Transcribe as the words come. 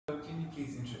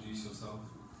yourself.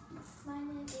 My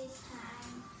name is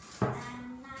Han.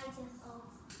 I'm 9 years old.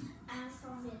 I'm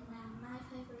from Vietnam. My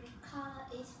favorite color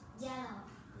is yellow.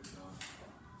 Good job.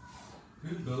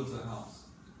 Who builds a house?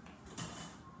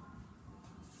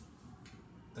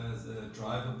 Does a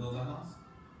driver build a house?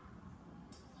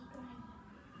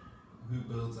 Who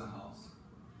builds a house?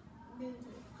 Builder.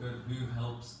 Good. Who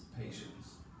helps patients?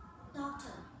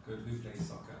 Doctor. Good. Who plays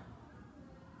soccer?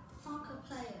 Soccer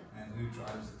player. And who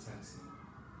drives a taxi?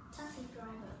 Taxi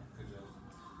driver. Good job.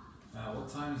 Now, what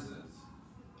time is it?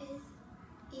 It's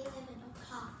 11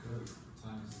 o'clock. Good. What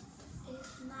time is it?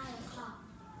 It's 9 o'clock.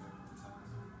 Good. What time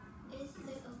is it? It's 6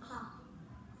 o'clock.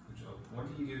 Good job. What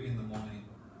do you do in the morning?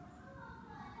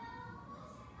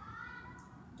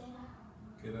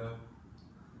 Get up.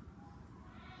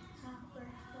 Have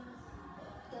breakfast.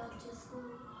 Go to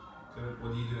school. Good. What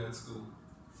do you do at school?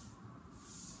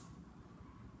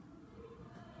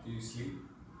 Do you sleep?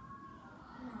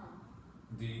 No.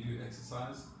 Do you do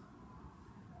exercise?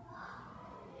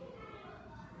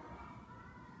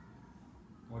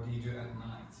 What do you do at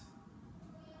night?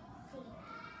 Sleep.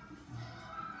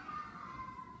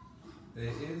 There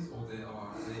is or there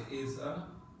are? There is a?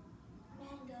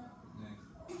 Mango.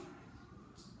 Next.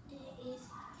 There is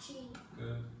tree.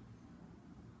 Good.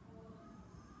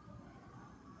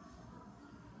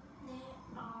 There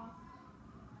are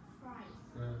fries.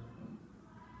 Good.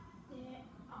 There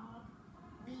are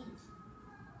beans.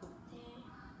 There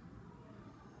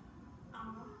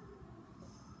are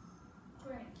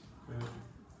bread. Good.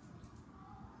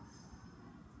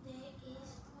 There is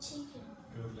chicken.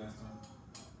 Good. Last one.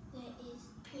 There is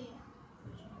pear.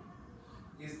 Good job.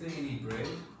 Is there any bread?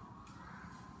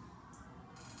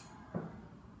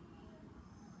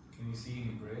 Can you see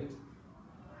any bread?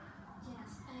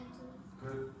 Yes, I do.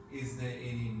 Good. Is there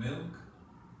any milk?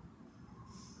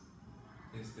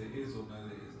 Yes, there is or no,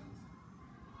 there isn't?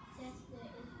 Yes, there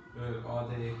is. Good. Are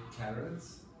there carrots?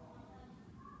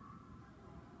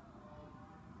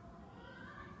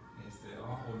 Yes, there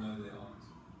are or no, there aren't?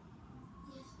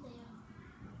 Yes, there are.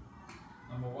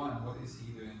 Number one, what is he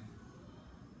doing?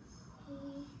 He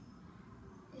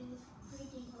is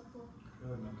reading a book.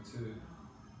 Good. Number two.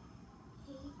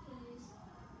 He is swimming.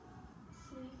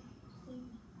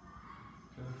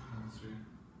 Good. Number three.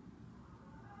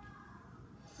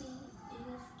 He is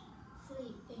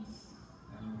sleeping.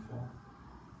 And number four.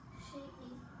 She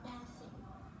is dancing.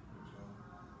 Good job.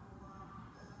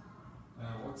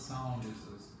 What sound is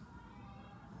this?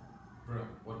 Bro.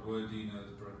 What word do you know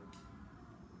is bro?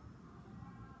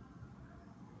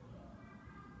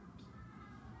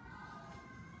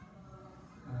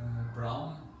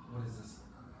 Brown. What is this?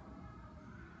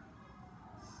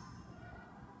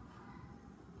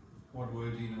 What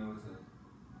word do you know is it?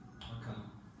 What color?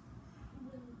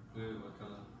 Blue. Blue. What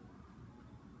color?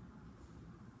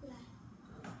 Black.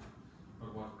 What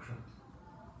about crook?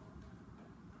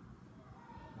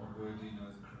 What word do you know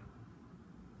is crook?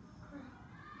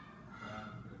 Crab.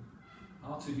 Good.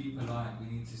 How to be polite? We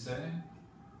need to say.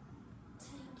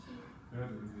 Thank you. Good.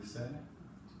 We need to say.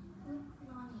 Good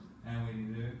morning. And we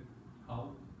need to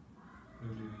help. Who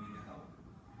do we need to help?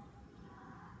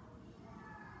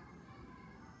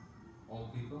 All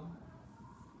people?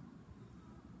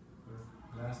 Good.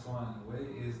 Last one. Where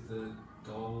is the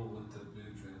doll with the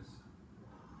blue dress?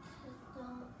 The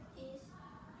doll is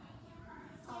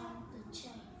on the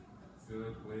chair.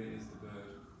 Good. Where is the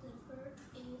bird? The bird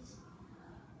is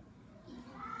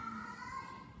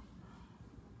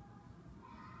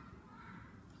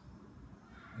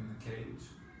In the cage.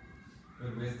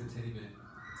 Good. Where's the teddy bear?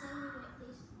 teddy bear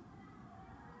is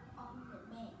on the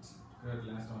mat. Good.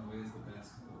 Last one. Where's the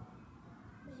basketball?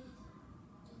 The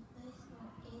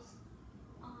baseball is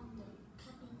on the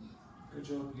cabinet. Good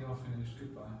job. You're finished.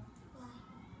 Goodbye.